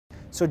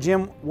So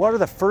Jim, what are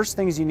the first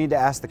things you need to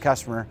ask the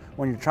customer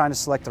when you're trying to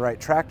select the right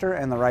tractor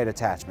and the right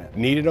attachment?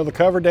 Need to know the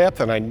cover depth,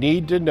 and I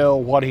need to know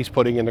what he's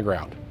putting in the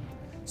ground.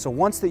 So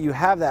once that you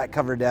have that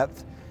cover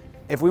depth,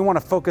 if we want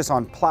to focus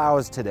on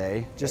plows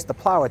today, just the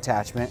plow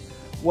attachment,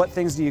 what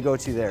things do you go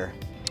to there?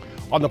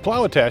 On the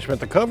plow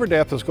attachment, the cover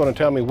depth is going to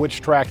tell me which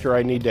tractor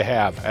I need to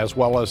have, as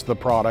well as the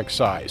product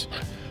size.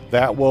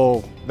 That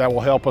will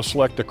help us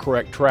select the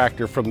correct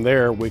tractor. From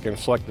there, we can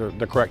select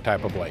the correct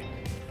type of blade.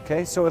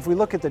 Okay, so if we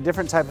look at the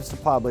different types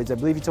of plow blades, I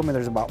believe you told me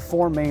there's about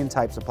 4 main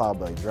types of plow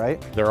blades, right?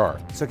 There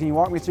are. So can you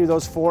walk me through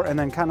those 4 and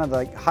then kind of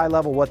like high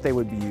level what they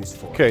would be used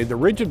for? Okay, the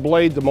rigid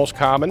blade, the most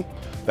common,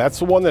 that's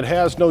the one that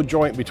has no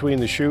joint between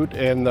the chute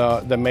and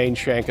the main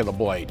shank of the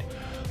blade.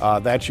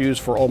 That's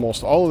used for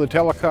almost all of the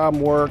telecom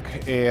work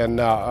and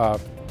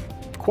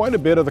quite a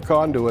bit of the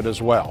conduit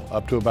as well,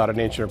 up to about 1.25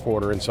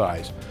 inches in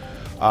size.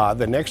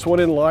 The next one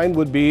in line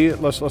would be,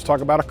 let's talk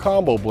about a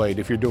combo blade.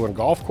 If you're doing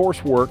golf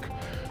course work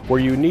where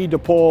you need to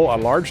pull a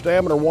large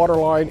diameter water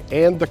line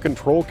and the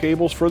control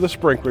cables for the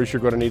sprinklers,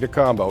 you're going to need a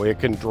combo. It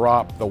can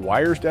drop the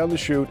wires down the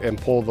chute and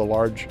pull the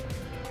large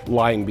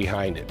line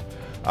behind it.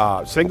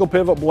 Single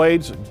pivot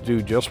blades do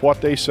just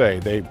what they say.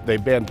 They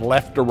bend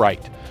left to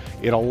right.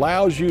 It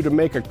allows you to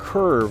make a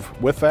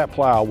curve with that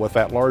plow, with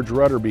that large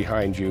rudder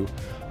behind you,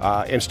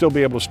 and still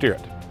be able to steer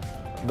it.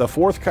 The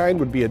fourth kind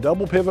would be a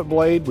double pivot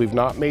blade. We've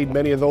not made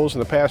many of those in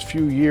the past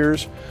few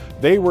years.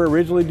 They were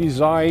originally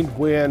designed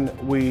when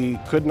we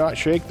could not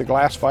shake the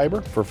glass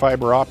fiber for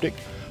fiber optic,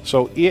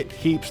 so it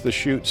keeps the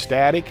chute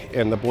static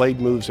and the blade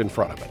moves in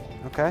front of it.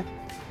 Okay.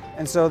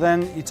 And so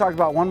then you talked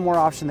about one more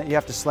option that you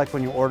have to select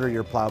when you order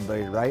your plow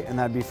blade, right? And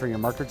that'd be for your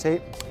marker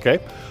tape? Okay.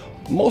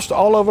 Most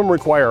all of them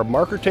require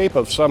marker tape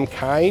of some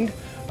kind.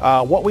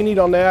 What we need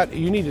on that,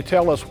 you need to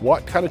tell us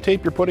what kind of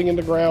tape you're putting in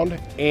the ground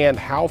and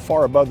how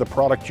far above the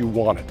product you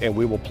want it, and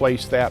we will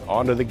place that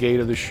onto the gate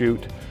of the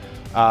chute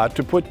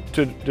to put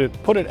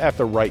it at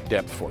the right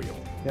depth for you.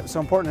 Yep, so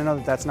important to know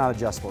that that's not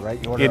adjustable,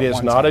 right? You order it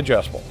is not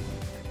adjustable.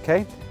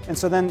 Okay, and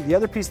so then the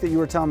other piece that you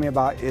were telling me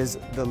about is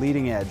the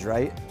leading edge,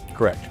 right?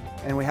 Correct.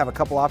 And we have a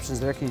couple options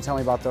there. Can you tell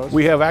me about those?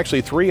 We have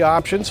actually 3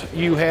 options.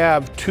 You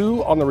have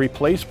 2 on the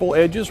replaceable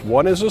edges.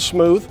 One is a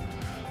smooth.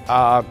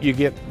 You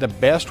get the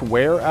best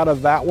wear out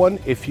of that one.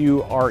 If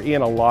you are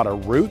in a lot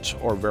of roots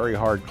or very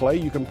hard clay,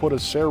 you can put a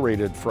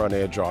serrated front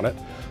edge on it.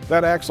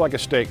 That acts like a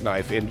steak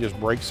knife and just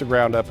breaks the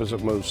ground up as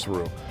it moves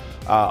through.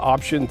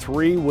 Option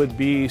 3 would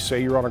be,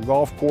 say you're on a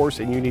golf course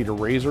and you need a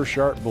razor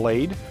sharp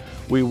blade.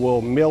 We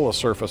will mill a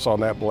surface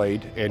on that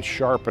blade and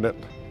sharpen it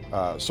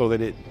so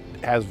that it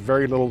has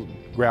very little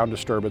ground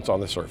disturbance on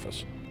the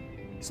surface.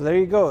 So there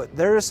you go.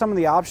 There are some of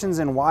the options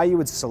and why you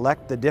would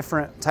select the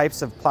different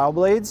types of plow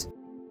blades.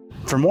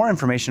 For more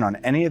information on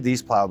any of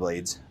these plow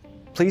blades,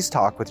 please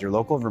talk with your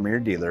local Vermeer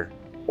dealer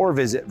or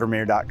visit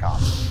Vermeer.com.